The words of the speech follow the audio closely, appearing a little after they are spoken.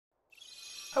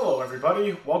Hello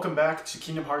everybody, welcome back to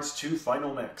Kingdom Hearts 2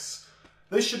 Final Mix.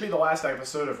 This should be the last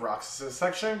episode of Roxas'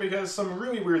 section because some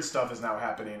really weird stuff is now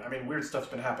happening. I mean, weird stuff's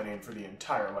been happening for the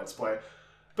entire Let's Play.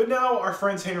 But now our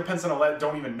friends Hayner, Pence, and Alette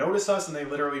don't even notice us and they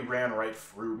literally ran right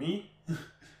through me.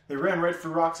 They ran right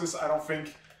through Roxas. I don't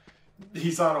think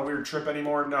he's on a weird trip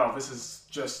anymore. No, this is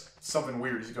just something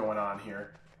weird is going on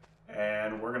here.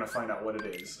 And we're gonna find out what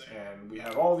it is. And we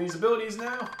have all these abilities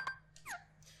now.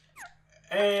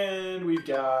 And we've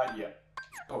got, yeah,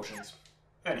 potions.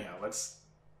 Anyhow, let's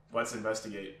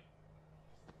investigate.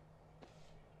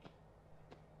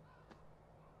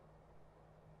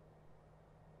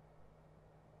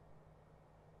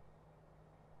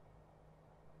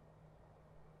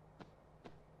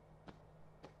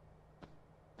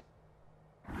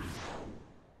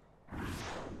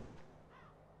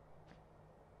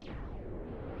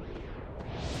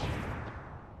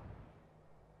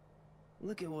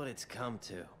 Look at what it's come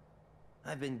to.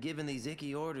 I've been given these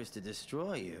icky orders to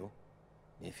destroy you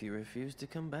if you refuse to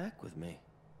come back with me.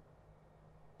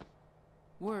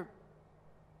 We're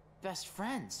best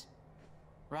friends,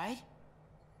 right?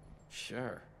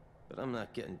 Sure, but I'm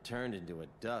not getting turned into a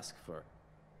dusk for...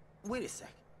 Wait a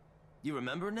sec. You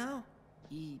remember now?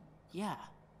 Yeah.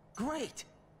 Great!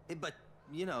 But,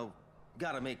 you know,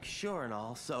 gotta make sure and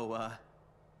all, so,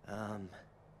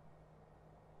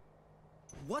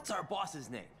 what's our boss's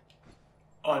name?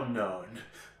 Unknown.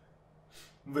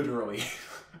 Literally.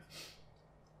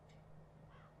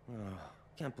 Oh,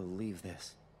 can't believe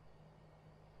this.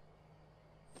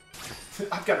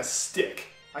 I've got a stick.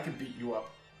 I can beat you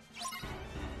up.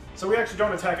 So we actually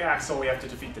don't attack Axel, we have to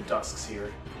defeat the Dusks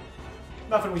here.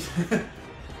 Nothing we...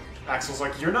 Axel's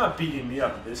like, you're not beating me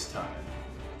up this time.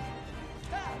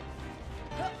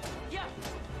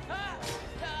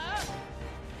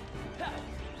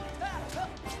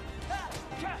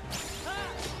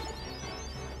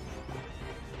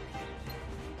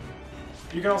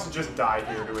 You can also just die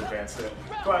here to advance it,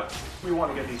 but we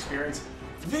want to get the experience.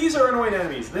 These are annoying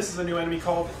enemies. This is a new enemy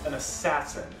called an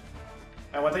assassin.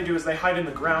 And what they do is they hide in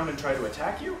the ground and try to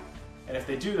attack you. And if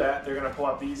they do that, they're going to pull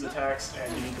out these attacks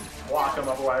and you need to block them,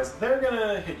 otherwise they're going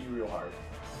to hit you real hard.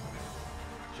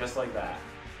 Just like that.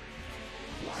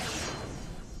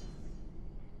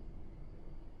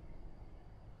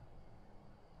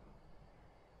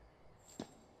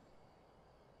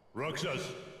 Roxas,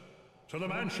 to the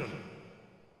mansion.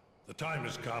 The time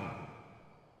has come.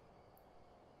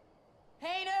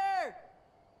 Hayner!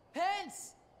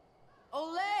 Pence!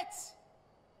 Olette!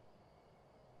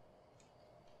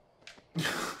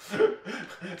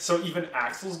 So even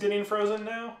Axel's getting frozen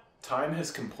now? Time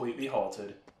has completely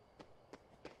halted.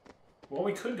 Well,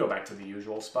 we could go back to the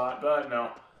usual spot, but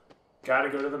no. Gotta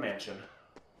go to the mansion.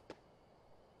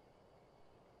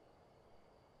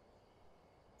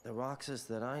 The Roxas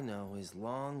that I know is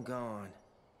long gone.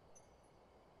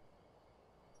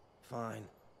 Fine.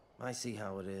 I see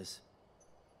how it is.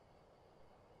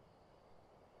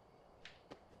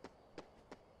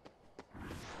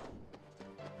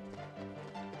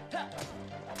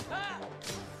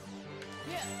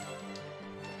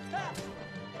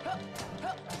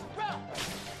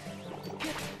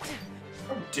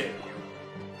 How dare you?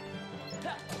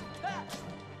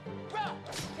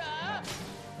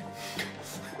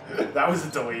 That was a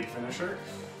delayed finisher.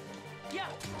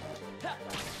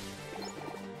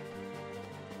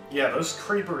 Yeah, those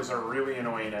creepers are really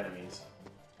annoying enemies.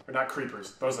 Or not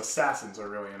creepers, those assassins are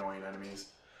really annoying enemies.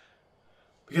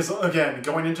 Because, again,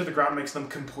 going into the ground makes them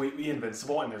completely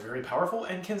invincible, and they're very powerful,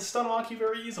 and can stun lock you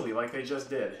very easily, like they just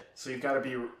did. So you gotta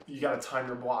time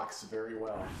your blocks very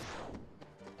well.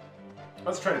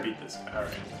 Let's try to beat this guy.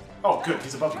 Alright. Oh, good,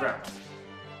 he's above the ground.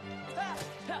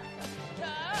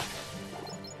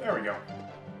 There we go.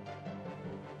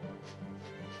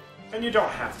 And you don't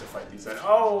have to fight these.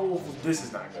 Oh, this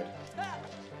is not good.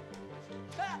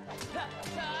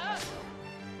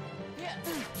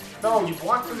 No, you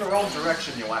blocked in the wrong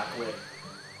direction, you wit.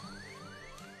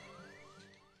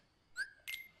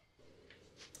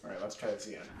 Alright, let's try this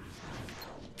again.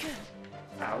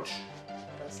 Ouch.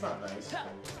 That's not nice.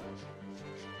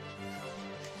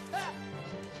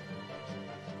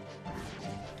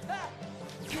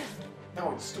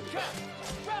 No, it's stupid.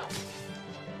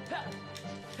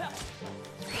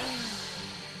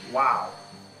 Wow.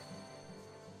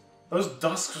 Those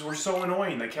Dusks were so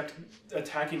annoying. They kept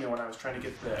attacking me when I was trying to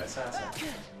get the assassin.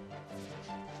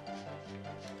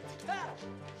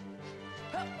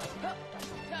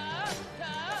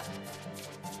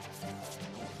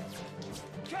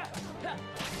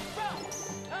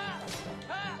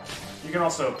 You can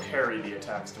also parry the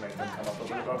attacks to make them come up a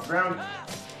bit above ground.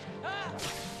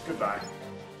 Goodbye.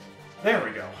 There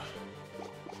we go.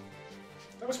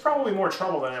 That was probably more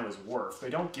trouble than it was worth.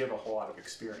 They don't give a whole lot of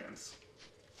experience.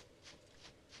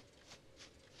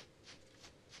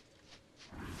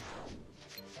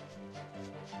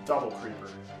 Double creeper.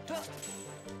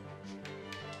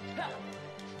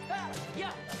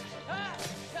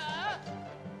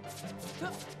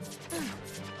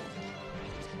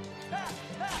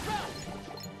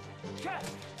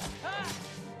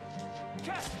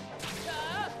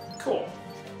 Cool.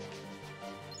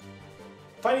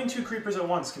 Fighting two creepers at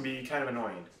once can be kind of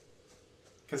annoying.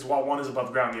 Because while one is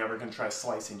above ground, the other can try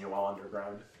slicing you while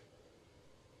underground.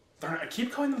 Darn it, I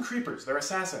keep calling them creepers. They're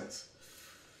assassins.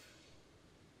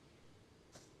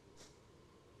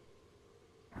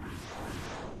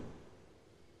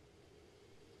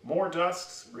 More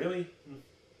dusks? Really?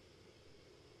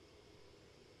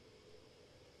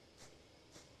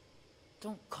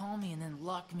 Don't call me and then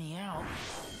lock me out.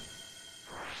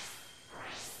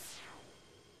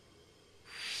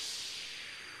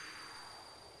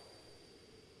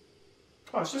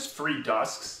 Oh, it's just 3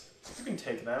 dusks. You can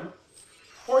take them.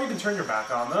 Or you can turn your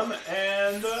back on them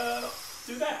and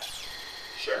do that.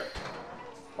 Sure.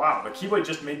 Wow, the Keyblade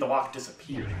just made the lock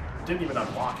disappear. It didn't even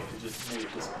unlock it, it just made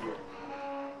it disappear.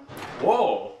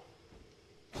 Whoa!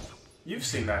 You've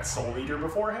seen that Soul Eater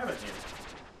before, haven't you?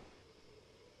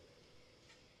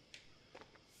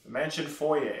 The mansion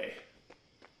foyer.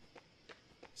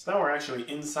 So now we're actually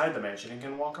inside the mansion and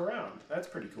can walk around. That's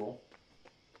pretty cool.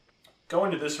 Go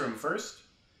into this room first,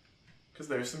 because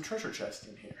there's some treasure chests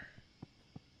in here.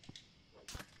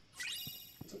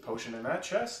 There's a potion in that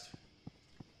chest.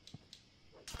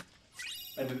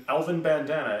 And an elven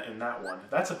bandana in that one.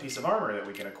 That's a piece of armor that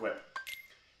we can equip.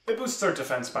 It boosts our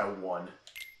defense by 1.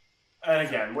 And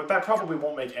again, that probably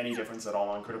won't make any difference at all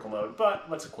on critical mode, but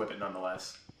let's equip it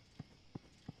nonetheless.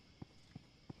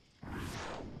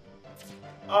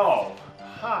 Oh,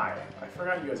 hi. I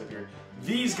forgot you guys appeared.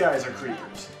 These guys are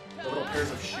creepers. The little pairs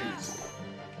of shoes.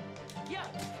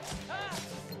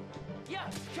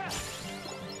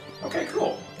 Okay,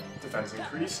 cool. Defense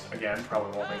increased. Again,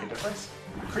 probably won't make a difference.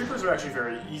 Creepers are actually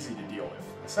very easy to deal with.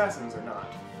 Assassins are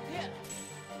not.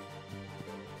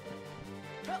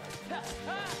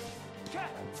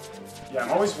 Yeah,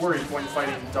 I'm always worried when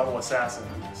fighting double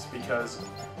assassins, because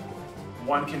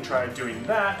one can try doing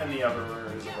that and the other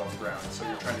is above ground. So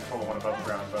you're trying to kill the one above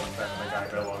ground, but then the guy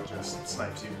below just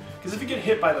snipes you. Because if you get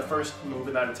hit by the first move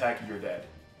in that attack, you're dead.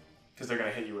 Because they're going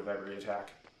to hit you with every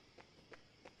attack.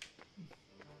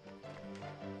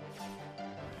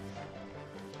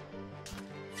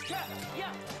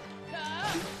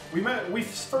 We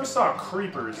first saw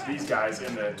creepers, these guys,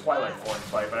 in the Twilight Thorn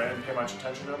fight, but I didn't pay much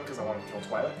attention to them because I wanted to kill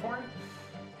Twilight Thorn.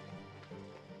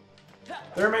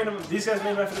 These guys'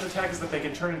 main method of attack is that they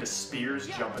can turn into spears,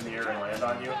 jump in the air, and land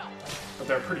on you. But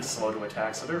they're pretty slow to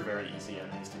attack, so they're very easy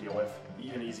enemies to deal with.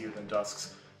 Even easier than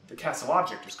Dusks. The castle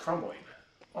object is crumbling.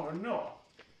 Oh no.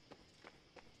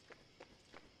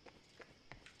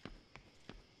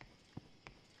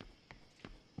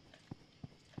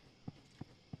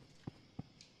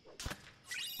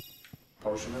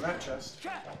 Potion in that chest.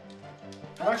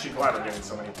 I'm actually glad I'm getting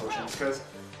so many potions, because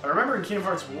I remember in Kingdom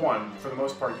Hearts 1, for the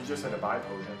most part, you just had to buy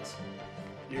potions.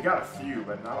 You got a few,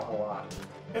 but not a whole lot.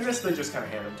 In this, they just kind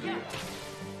of hand them to you.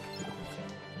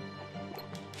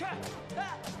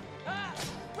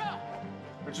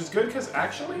 Which is good, because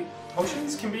actually,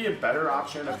 potions can be a better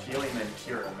option of healing than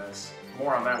cure in this.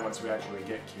 More on that once we actually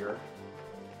get cure.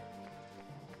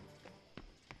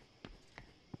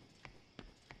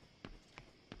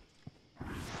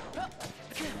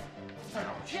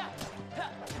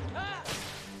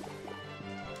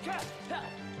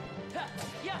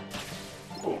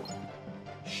 Boom.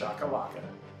 Shakalaka.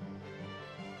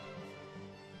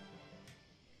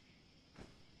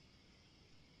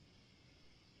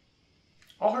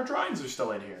 All her drawings are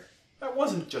still in here. That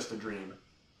wasn't just a dream.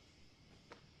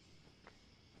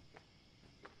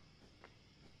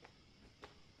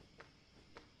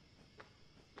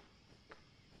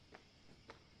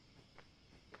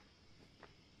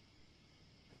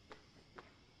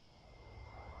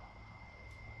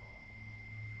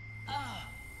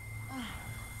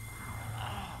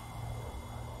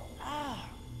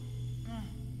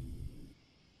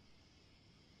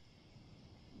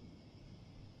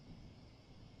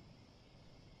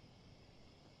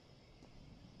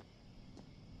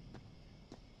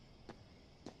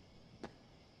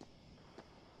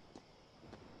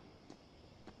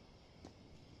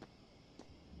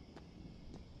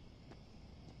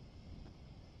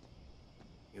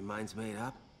 Your mind's made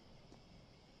up?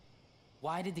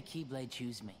 Why did the Keyblade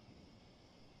choose me?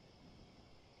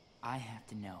 I have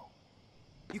to know.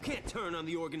 You can't turn on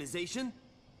the organization.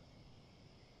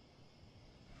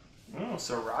 Oh,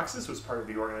 so Roxas was part of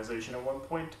the organization at one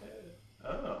point.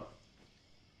 Oh.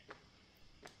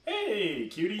 Hey,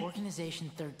 cutie. Organization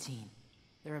 13.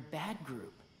 They're a bad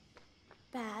group.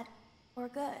 Bad or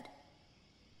good?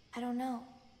 I don't know.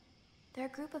 They're a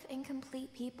group of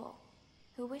incomplete people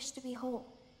who wish to be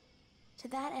whole. To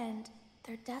that end,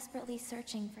 they're desperately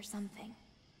searching for something.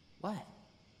 What?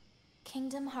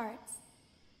 Kingdom Hearts.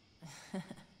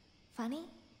 Funny?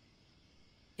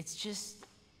 It's just...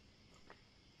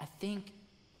 I think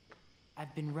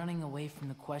I've been running away from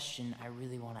the question I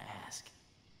really want to ask.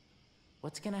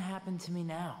 What's gonna happen to me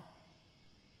now?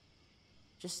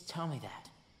 Just tell me that.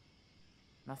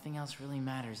 Nothing else really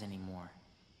matters anymore.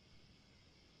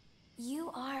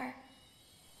 You are...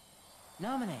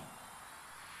 Nominate.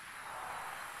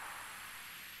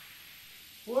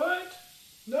 What?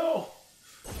 No.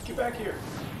 Get back here.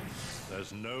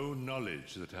 There's no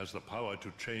knowledge that has the power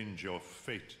to change your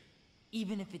fate.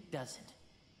 Even if it doesn't,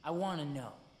 I want to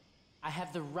know. I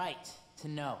have the right to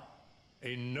know.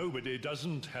 A nobody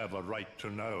doesn't have a right to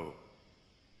know.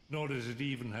 Nor does it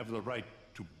even have the right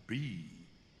to be.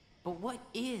 But what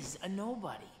is a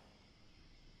nobody?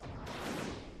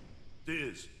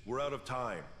 Diz, we're out of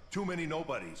time. Too many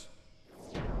nobodies.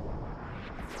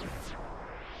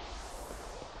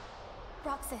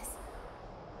 Roxas.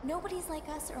 Nobodies like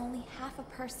us are only half a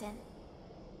person.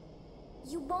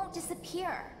 You won't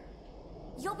disappear.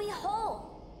 You'll be whole.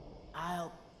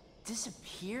 I'll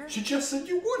disappear? She just said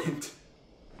you wouldn't.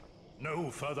 No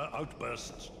further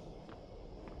outbursts.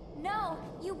 No,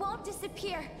 you won't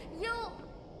disappear. You'll...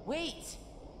 Wait!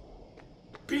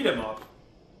 Beat him up.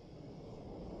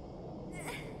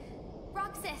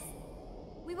 Roxas,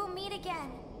 we will meet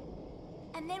again.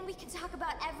 And then we can talk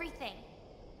about everything.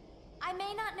 I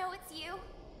may not know it's you,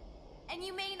 and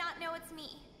you may not know it's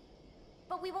me.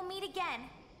 But we will meet again.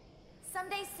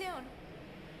 Someday soon.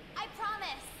 I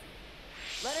promise.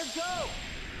 Let her go!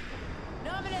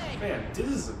 Nominate! Man, this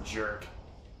is a jerk.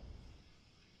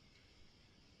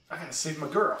 I gotta save my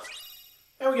girl.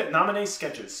 And we get nominee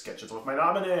sketches. Sketches with my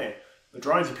nominee. The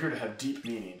drawings appear to have deep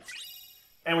meaning.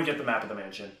 And we get the map of the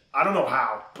mansion. I don't know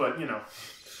how, but you know.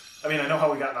 I mean, I know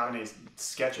how we got nominee's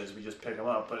sketches. We just pick them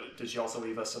up. But did she also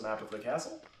leave us a map of the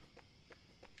castle?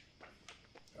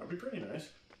 That would be pretty nice.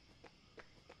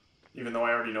 Even though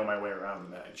I already know my way around the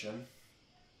mansion.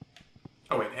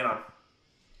 Oh wait, hang on.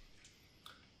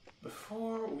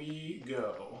 Before we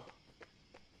go...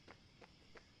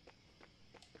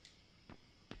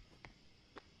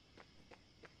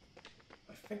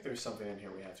 I think there's something in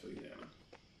here we have to examine.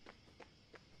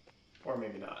 Or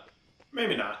maybe not.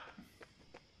 Maybe not.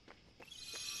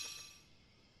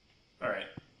 Alright.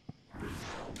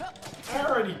 I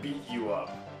already beat you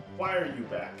up. Why are you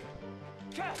back?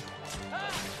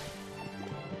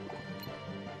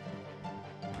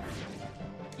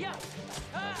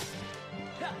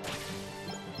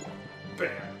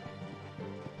 Bam.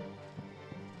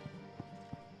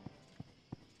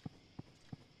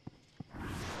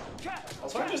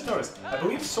 Also, I just noticed, I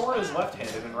believe Sora is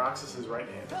left-handed and Roxas is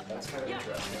right-handed. That's kind of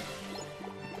interesting.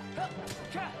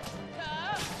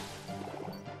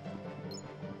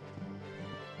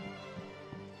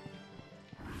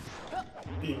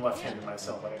 Being left-handed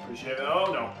myself, I appreciate it.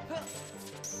 Oh, no.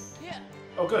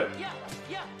 Oh, good.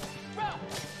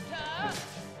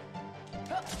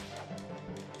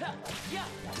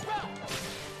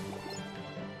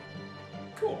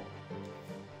 Cool.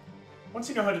 Once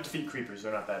you know how to defeat creepers,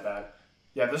 they're not that bad.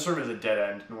 Yeah, this room is a dead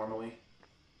end, normally.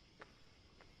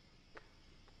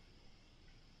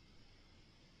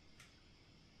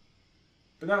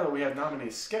 But now that we have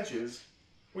nominee's sketches,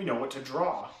 we know what to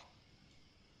draw.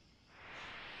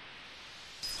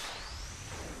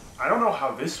 I don't know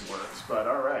how this works, but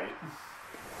alright.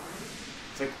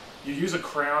 It's like, you use a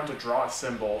crayon to draw a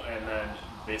symbol, and then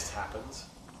this happens.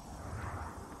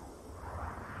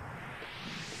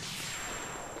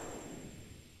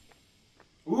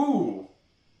 Ooh!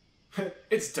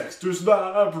 It's Dexter's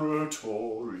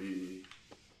laboratory.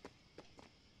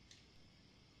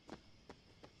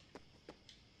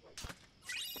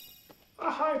 A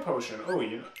high potion. Oh,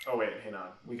 oh wait, hang on.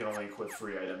 We can only equip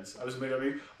 3 items. I was gonna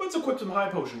be, let's equip some high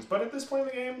potions, but at this point in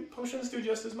the game, potions do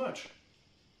just as much.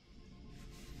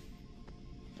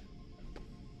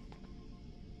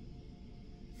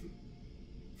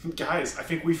 Guys, I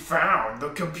think we found the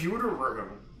computer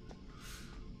room.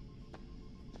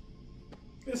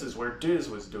 This is where Diz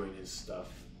was doing his stuff.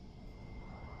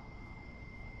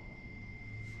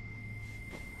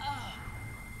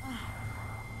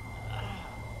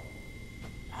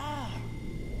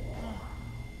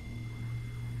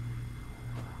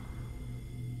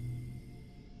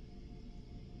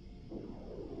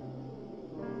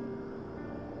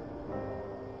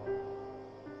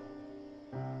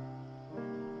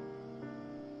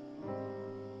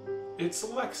 It's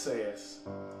Alexeus.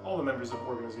 All the members of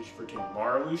Organization for King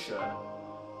Marluxia.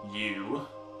 You.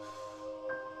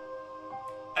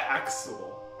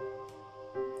 Axel.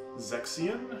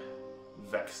 Zexion.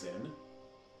 Vexin.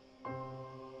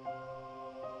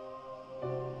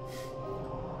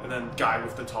 And then guy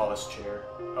with the tallest chair.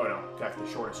 Oh no, guy with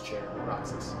the shortest chair,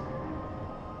 Roxas.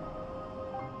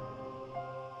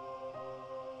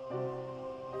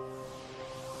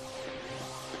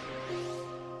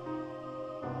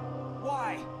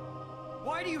 Why?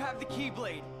 Why do you have the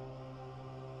Keyblade?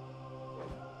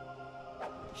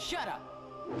 Shut up!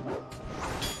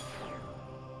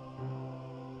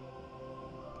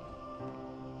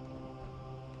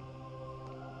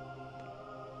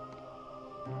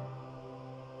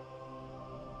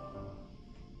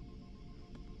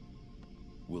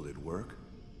 Will it work?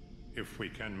 If we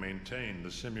can maintain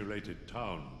the simulated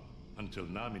town until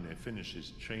Namine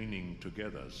finishes chaining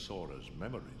together Sora's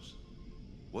memories.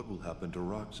 What will happen to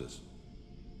Roxas?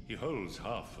 He holds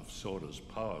half of Sora's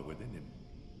power within him.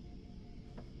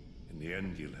 In the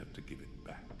end, he'll have to give it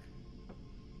back.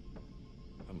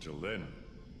 Until then,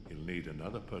 he'll need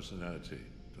another personality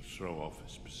to throw off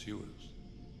his pursuers.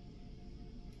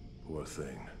 Poor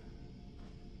thing.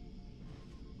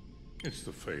 It's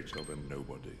the fate of a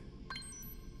nobody.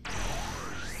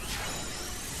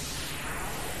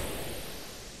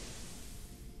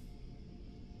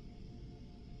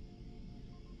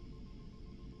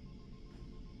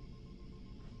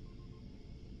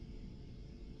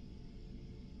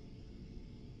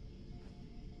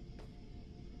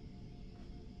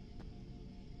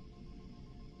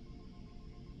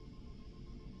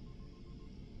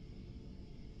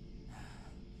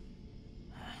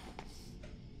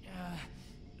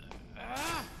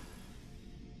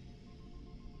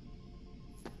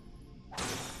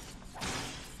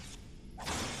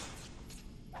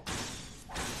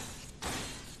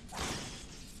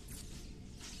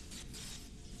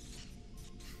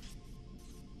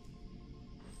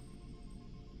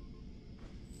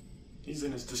 He's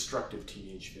in his destructive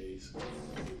teenage phase.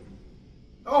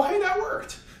 Oh, hey, that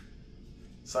worked!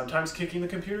 Sometimes kicking the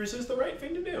computers is the right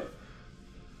thing to do.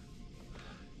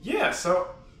 Yeah,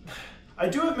 so I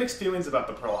do have mixed feelings about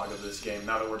the prologue of this game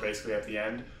now that we're basically at the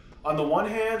end. On the one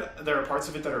hand, there are parts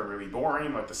of it that are really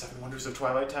boring, like the 7 Wonders of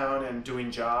Twilight Town and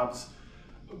doing jobs.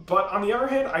 But on the other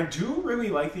hand, I do really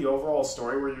like the overall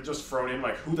story where you're just thrown in,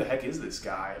 like, who the heck is this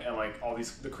guy? And, like, all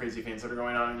the crazy things that are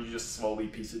going on, and you just slowly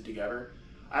piece it together.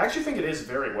 I actually think it is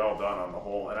very well done on the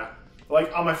whole, and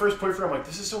like, on my first playthrough, I'm like,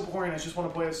 this is so boring, I just want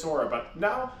to play as Sora, but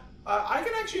now, I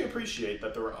can actually appreciate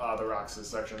that the Roxas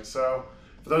section. So,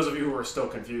 for those of you who are still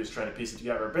confused trying to piece it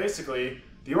together, basically,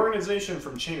 the organization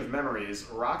from Chain of Memories,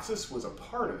 Roxas was a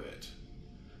part of it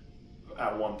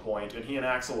at one point, and he and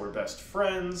Axel were best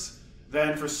friends.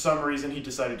 Then, for some reason, he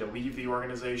decided to leave the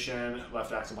organization,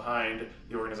 left Axel behind.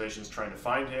 The organization's trying to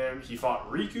find him. He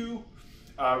fought Riku.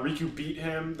 Riku beat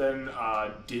him, then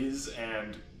Diz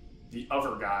and the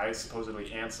other guy, supposedly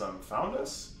Ansem, found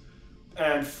us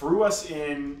and threw us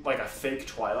in like a fake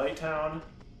Twilight Town,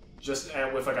 just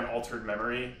with like an altered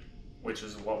memory, which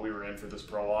is what we were in for this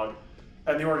prologue.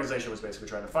 And the organization was basically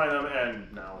trying to find them,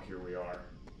 and now here we are.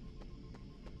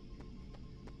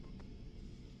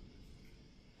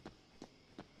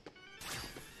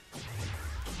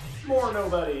 More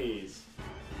nobodies!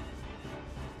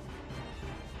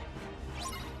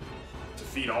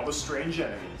 Defeat all the strange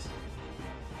enemies.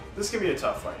 This can be a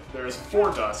tough fight. There's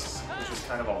 4 dusks, which is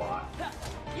kind of a lot.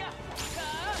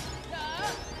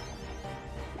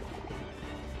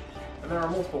 And there are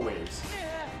multiple waves.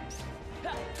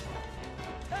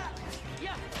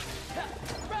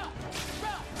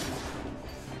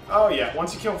 Oh yeah,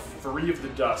 once you kill 3 of the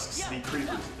dusks, the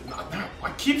creepers...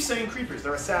 I keep saying creepers,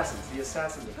 they're assassins. The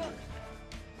assassins appear.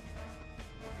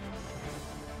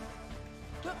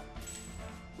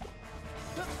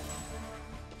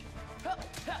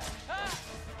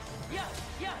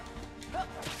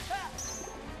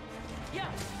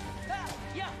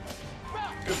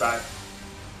 Goodbye.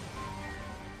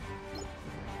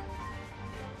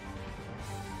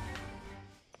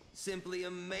 Simply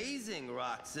amazing,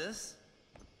 Roxas.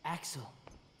 Axel.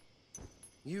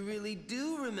 You really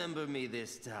do remember me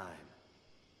this time.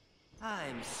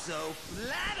 I'm so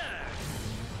flattered!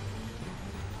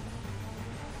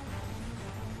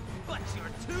 But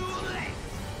you're too late!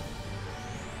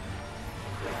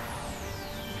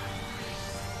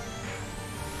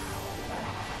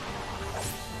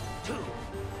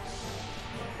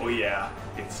 Oh yeah,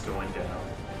 it's going down.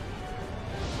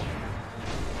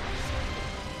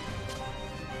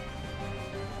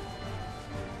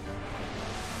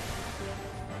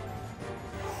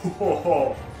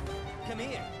 Come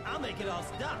here, I'll make it all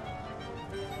stop.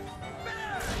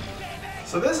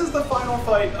 So this is the final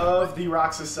fight of the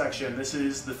Roxas section. This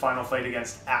is the final fight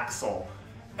against Axel.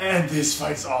 And this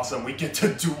fight's awesome. We get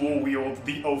to dual wield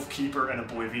the Oath Keeper and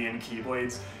Oblivion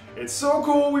Keyblades. It's so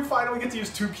cool. We finally get to use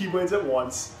 2 Keyblades at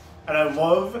once. And I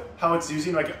love how it's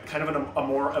using like kind of a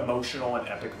more emotional and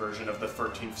epic version of the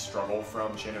 13th struggle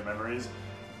from Chain of Memories.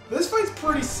 This fight's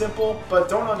pretty simple, but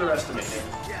don't underestimate him.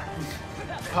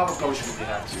 Pop a potion if you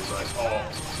have to, but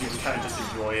you can kind of just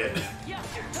enjoy it.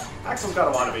 Axel's got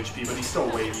a lot of HP, but he's still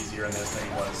way easier in this than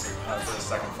he was for the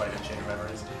second fight in Chain of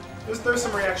Memories. There's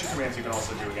some reaction commands you can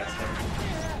also do against him,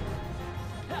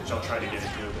 which I'll try to get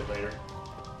into a bit later.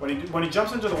 When he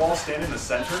jumps into the wall, stand in the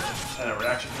center, and a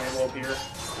reaction command will appear.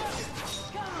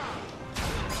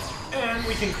 And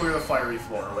we can clear the fiery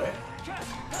floor away.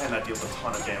 And that deals a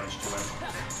ton of damage to him.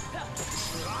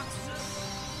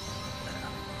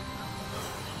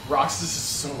 Roxas is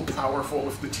so powerful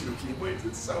with the 2 Keyblades,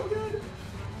 it's so good.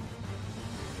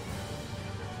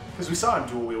 Because we saw him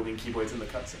dual wielding Keyblades in the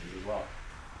cutscenes as well.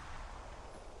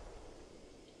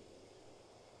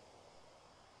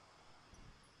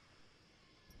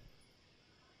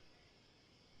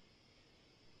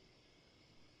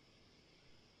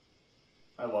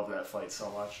 I love that fight so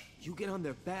much. You get on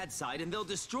their bad side and they'll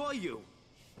destroy you.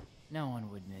 No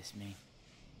one would miss me.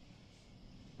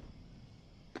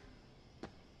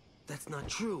 That's not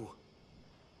true.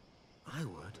 I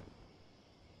would.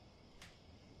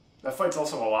 That fight's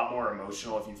also a lot more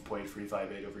emotional if you've played Free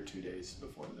 5-8 over 2 days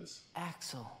before this.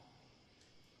 Axel.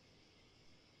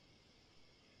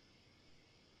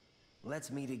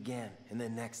 Let's meet again in the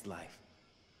next life.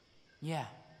 Yeah,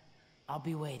 I'll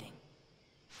be waiting.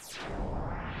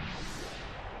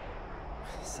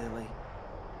 Silly.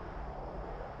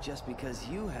 Just because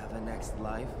you have a next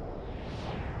life.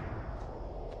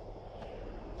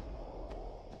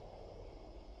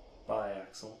 Bye,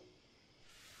 Axel.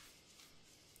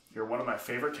 You're one of my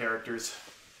favorite characters.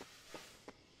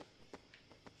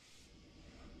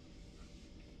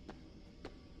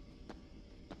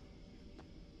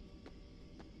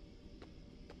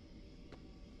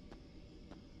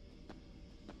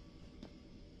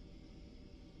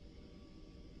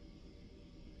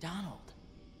 Donald.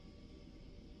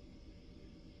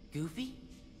 Goofy?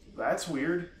 That's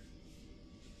weird.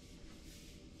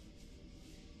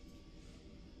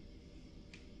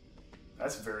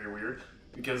 That's very weird,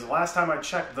 because last time I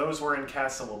checked, those were in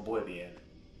Castle Oblivion.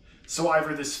 So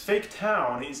either this fake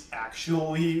town is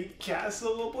actually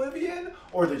Castle Oblivion,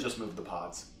 or they just moved the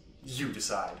pods. You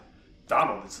decide.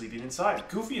 Donald is sleeping inside.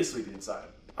 Goofy is sleeping inside.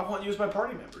 I want you as my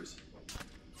party members.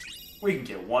 We can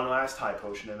get one last high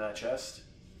potion in that chest.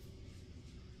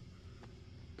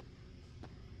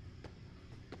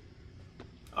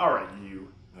 Alright,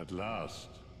 you. At last,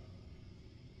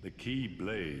 the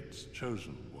Keyblade's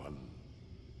chosen one.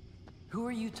 Who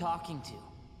are you talking to?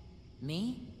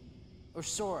 Me? Or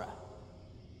Sora?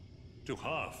 To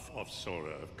half of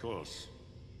Sora, of course.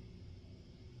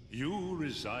 You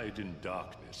reside in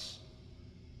darkness.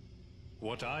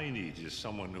 What I need is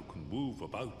someone who can move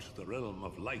about the realm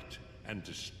of light and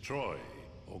destroy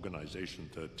Organization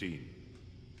 13.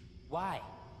 Why?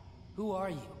 Who are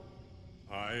you?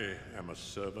 I am a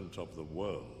servant of the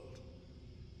world.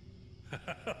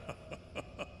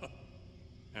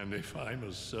 And if I'm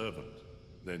a servant,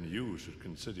 then you should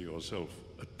consider yourself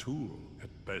a tool at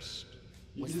best.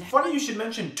 It's funny you should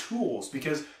mention tools,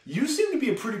 because you seem to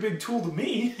be a pretty big tool to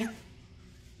me.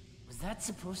 Was that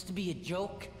supposed to be a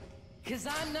joke? 'Cause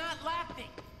I'm not laughing.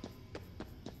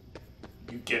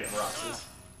 You get it, Roxas.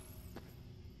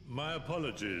 My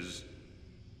apologies.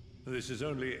 This is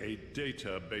only a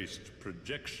data-based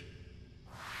projection.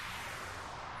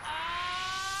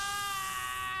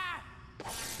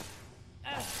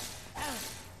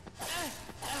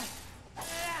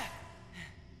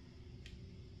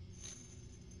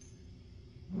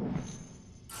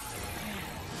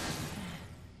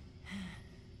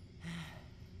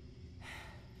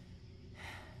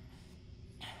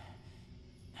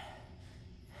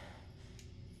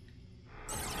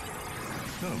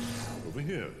 Come, over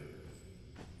here.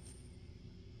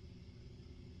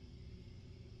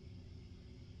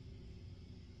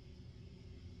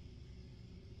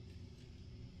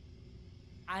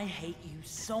 I hate you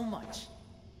so much.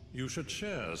 You should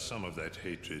share some of that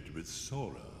hatred with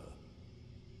Sora.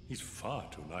 He's far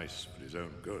too nice for his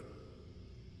own good.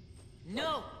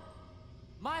 No!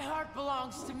 My heart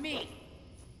belongs to me!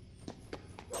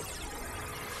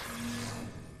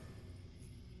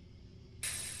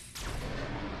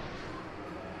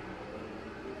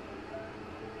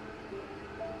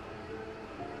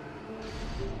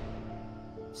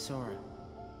 Sora.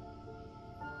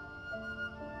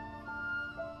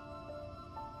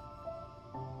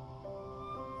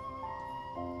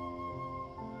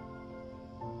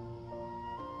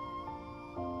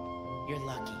 You're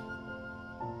lucky.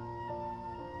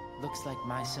 Looks like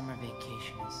my summer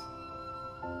vacation is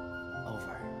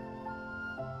over.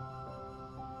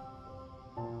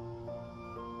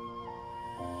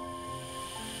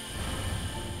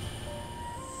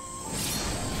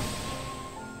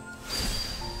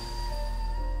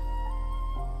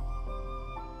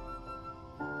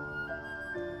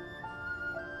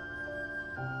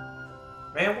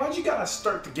 Man, why'd you gotta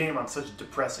start the game on such a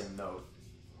depressing note?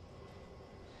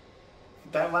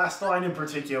 That last line in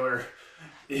particular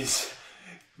is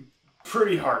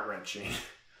pretty heart-wrenching.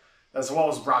 As well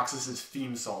as Roxas'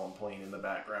 theme song playing in the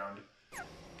background.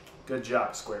 Good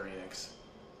job, Square Enix.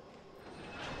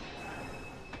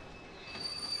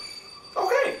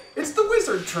 Okay, it's the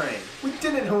wizard train. We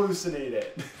didn't hallucinate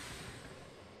it.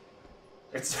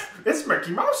 It's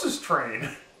Mickey Mouse's train.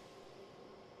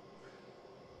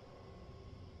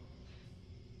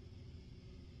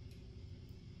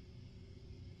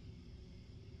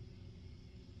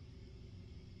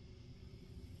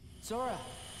 Sora!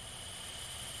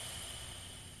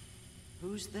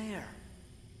 Who's there?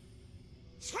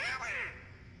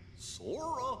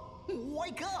 Sora,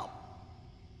 wake up!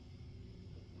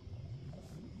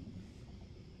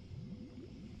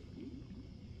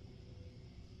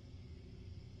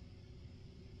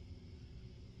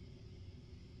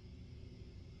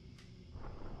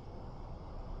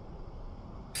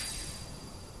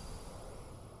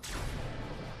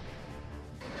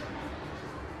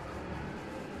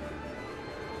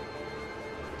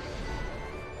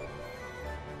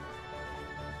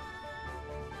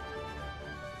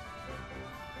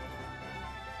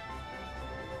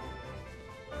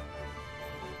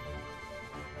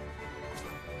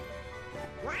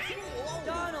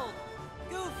 Donald!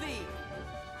 Goofy!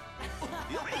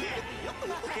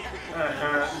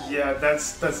 Yeah,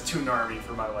 that's too gnarly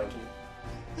for my liking.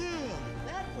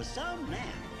 That was some nap.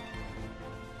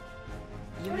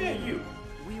 You Oh, yeah, mean you.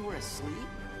 we were asleep?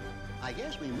 I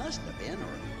guess we must have been,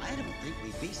 or I don't think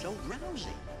we'd be so drowsy.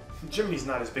 Jiminy's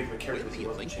not as big of a character When as do he you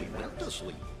was in think we Chain went to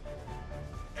sleep?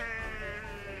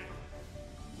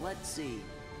 Let's see.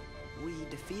 We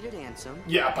defeated Ansem,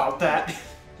 Yeah, about that.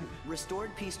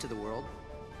 restored peace to the world,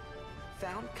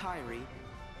 found Kairi.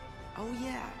 Oh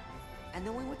yeah, and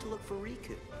then we went to look for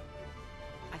Riku.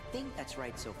 I think that's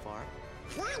right so far.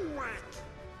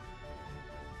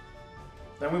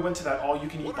 Then we went to that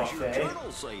all-you-can-eat What does your buffet.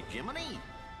 journal say, Jiminy?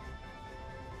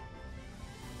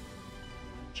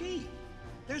 Gee,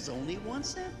 there's only one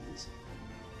sentence.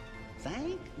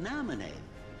 Thank nominate.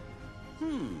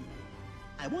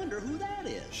 I wonder who that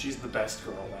is. She's the best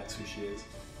girl, that's who she is.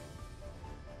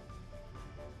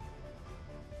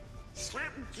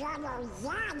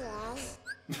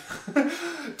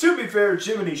 To be fair,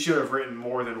 Jiminy should have written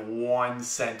more than one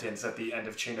sentence at the end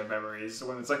of Chain of Memories.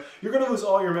 When it's like, you're gonna lose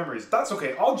all your memories. That's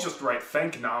okay, I'll just write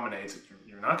thank nominates.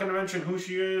 You're not gonna mention who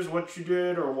she is, what she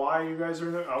did, or why you guys are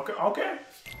there. Okay.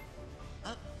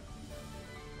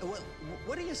 Well,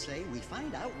 what do you say we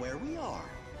find out where we are?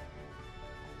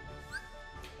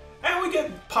 And we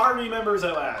get party members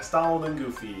at last, Donald and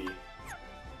Goofy.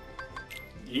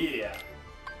 Yeah.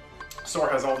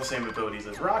 Sora has all the same abilities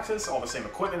as Roxas, all the same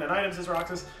equipment and items as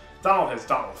Roxas. Donald has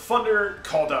Donald Thunder,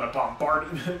 call down a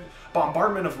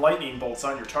bombardment of lightning bolts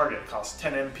on your target. It costs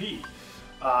 10 MP.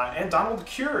 And Donald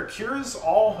cures a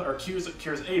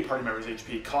party member's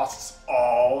HP, costs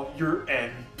all your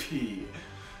NP.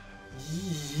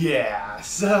 Yeah,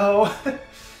 so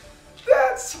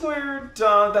that's where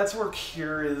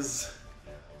Cure is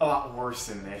a lot worse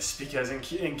in this, because in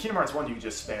Kingdom Hearts 1 you can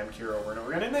just spam Cure over and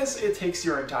over again. In this, it takes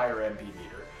your entire MP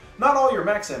meter. Not all your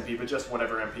max MP, but just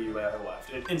whatever MP you have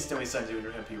left. It instantly sends you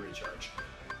your MP recharge.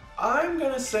 I'm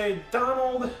gonna say,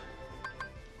 Donald,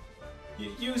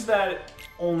 you use that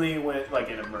only when, like,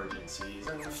 in emergencies,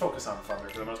 and focus on Thunder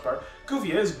for the most part.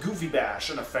 Goofy is Goofy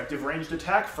Bash, an effective ranged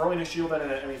attack, throwing a shield at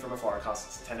an enemy from afar. It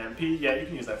costs 10 MP, yeah, you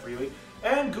can use that freely.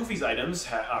 And Goofy's items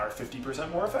are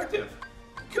 50% more effective.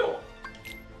 Cool.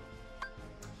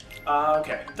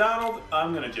 Okay, Donald,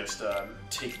 I'm gonna just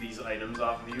take these items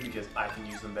off of you because I can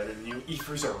use them better than you.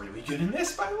 Ephors are really good in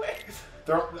this, by the way.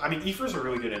 Ephors are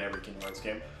really good in every Kingdom Hearts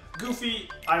game. Goofy,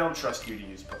 I don't trust you to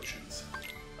use potions.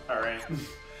 Alright?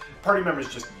 Party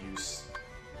members just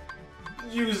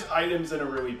use items in a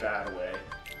really bad way.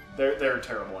 They're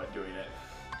terrible at doing it.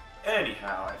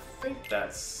 Anyhow, I think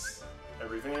that's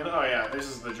everything. Oh yeah, this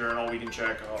is the journal we can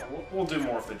check. We'll do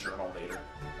more of the journal later.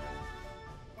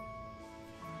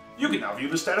 You can now view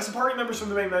the status of party members from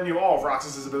the main menu. All of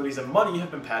Roxas' abilities and money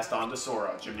have been passed on to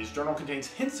Sora. Jiminy's journal contains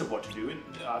hints of what to do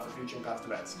for future and past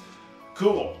events.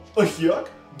 Cool. Yuck.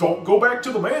 Don't go back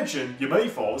to the mansion. You may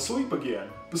fall asleep again.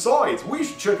 Besides, we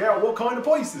should check out what kind of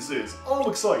place this is. I'm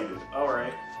excited.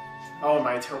 Alright. Oh, and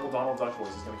my terrible Donald Duck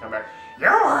voice is going to come back. You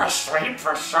were asleep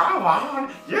for so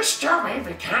long, you still may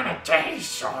be kind of dazed,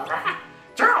 Sora.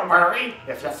 Don't worry,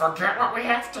 if you forget what we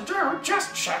have to do,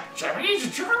 just check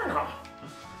Jimmy's journal.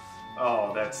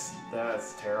 Oh, that's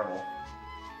terrible.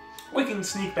 We can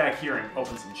sneak back here and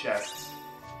open some chests.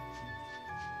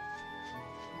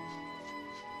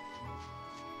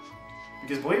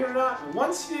 Because believe it or not,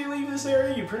 once you leave this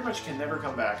area, you pretty much can never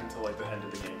come back until like the end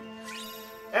of the game.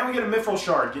 And we get a mithril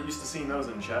shard. Get used to seeing those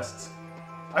in chests.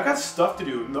 I got stuff to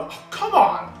do. No, come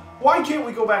on! Why can't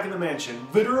we go back in the mansion?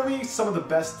 Literally, some of the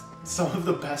best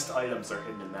items are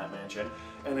hidden in that mansion.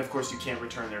 And of course, you can't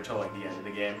return there till like the end of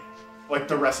the game. Like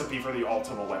the recipe for the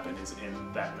ultimate weapon is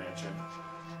in that mansion.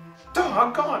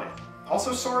 Doggone it!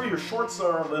 Also, sorry, your shorts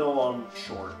are a little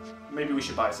short. Maybe we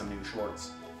should buy some new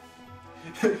shorts.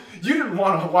 You didn't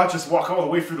want to watch us walk all the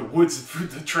way through the woods and through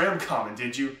the tram common,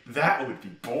 did you? That would be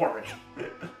boring.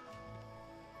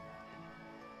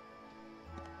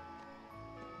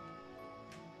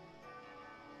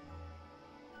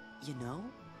 You know,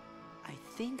 I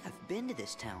think I've been to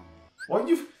this town. Well,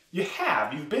 you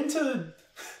have. You've been to...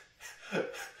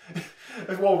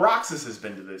 Well, Roxas has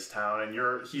been to this town,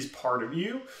 and he's part of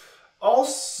you.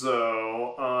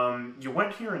 Also, you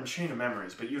went here in Chain of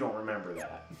Memories, but you don't remember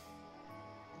that.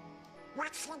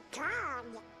 What's it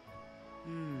called?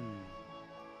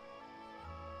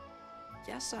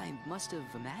 Guess I must have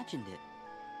imagined it.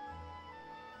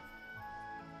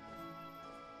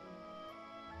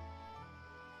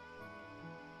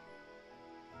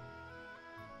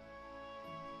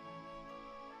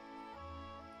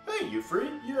 Hey,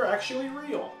 Euphrates, you're actually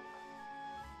real.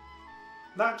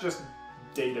 Not just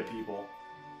data people.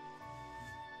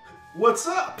 What's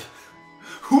up?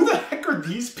 Who the heck are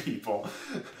these people?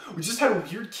 We just had a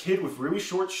weird kid with really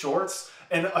short shorts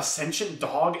and a sentient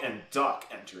dog and duck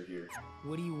enter here.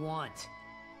 What do you want?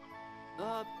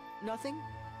 Nothing.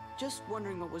 Just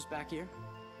wondering what was back here.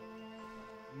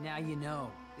 Now you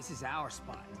know. This is our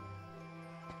spot.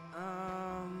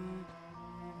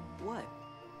 What?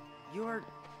 You're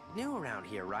new around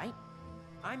here, right?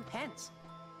 I'm Pence.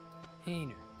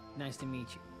 Hayner, nice to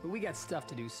meet you. But we got stuff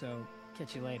to do, so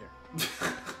catch you later.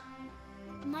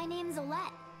 My name's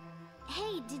Olette.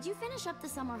 Hey, did you finish up the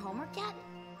summer homework yet?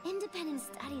 Independent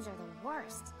studies are the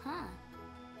worst, huh?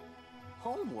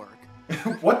 Homework?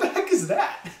 What the heck is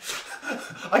that?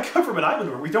 I come from an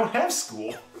island where we don't have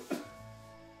school.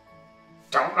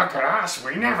 Don't look at us,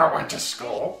 we never went to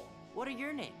school. What are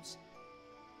your names?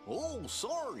 Oh,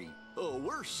 sorry.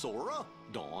 We're Sora,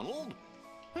 Donald,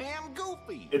 and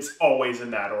Goofy. It's always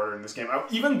in that order in this game.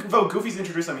 Even though Goofy's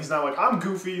introduced him, he's not like, I'm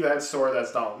Goofy, that's Sora,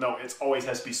 that's Donald. No, it always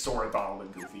has to be Sora, Donald,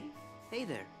 and Goofy. Hey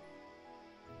there.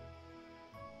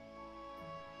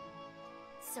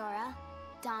 Sora,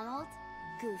 Donald,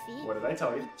 Goofy. What did I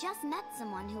tell you? We just met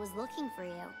someone who was looking for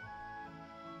you.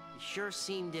 He sure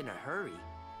seemed in a hurry.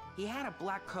 He had a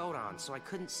black coat on, so I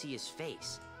couldn't see his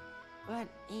face. But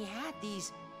he had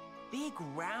these big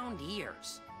round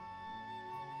ears.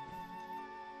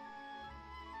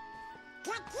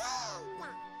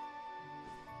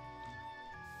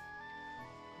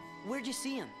 Where'd you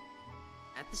see him?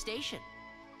 At the station.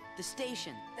 The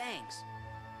station, thanks.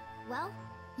 Well,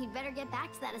 you'd better get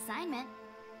back to that assignment.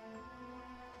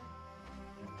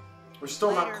 We're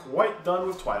still not quite done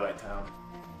with Twilight Town.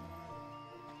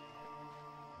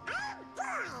 Oh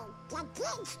boy, the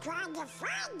kid's trying to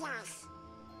find us.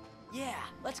 Yeah,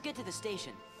 let's get to the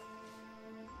station.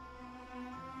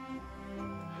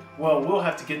 Well, we'll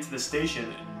have to get to the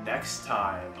station next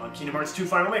time on Kingdom Hearts 2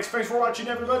 Final Mix. Thanks for watching,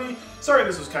 everybody. Sorry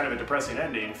this was kind of a depressing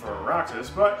ending for Roxas,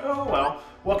 but oh well,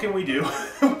 what can we do?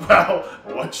 Well,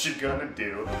 what you gonna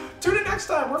do? Tune in next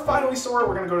time. We're finally Sora.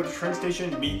 We're gonna go to the train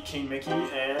station, meet King Mickey,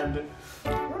 and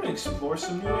we're gonna explore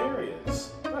some new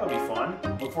areas. That'll be fun.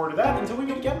 Look forward to that. Until we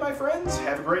meet again, my friends,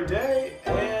 have a great day,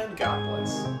 and God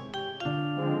bless.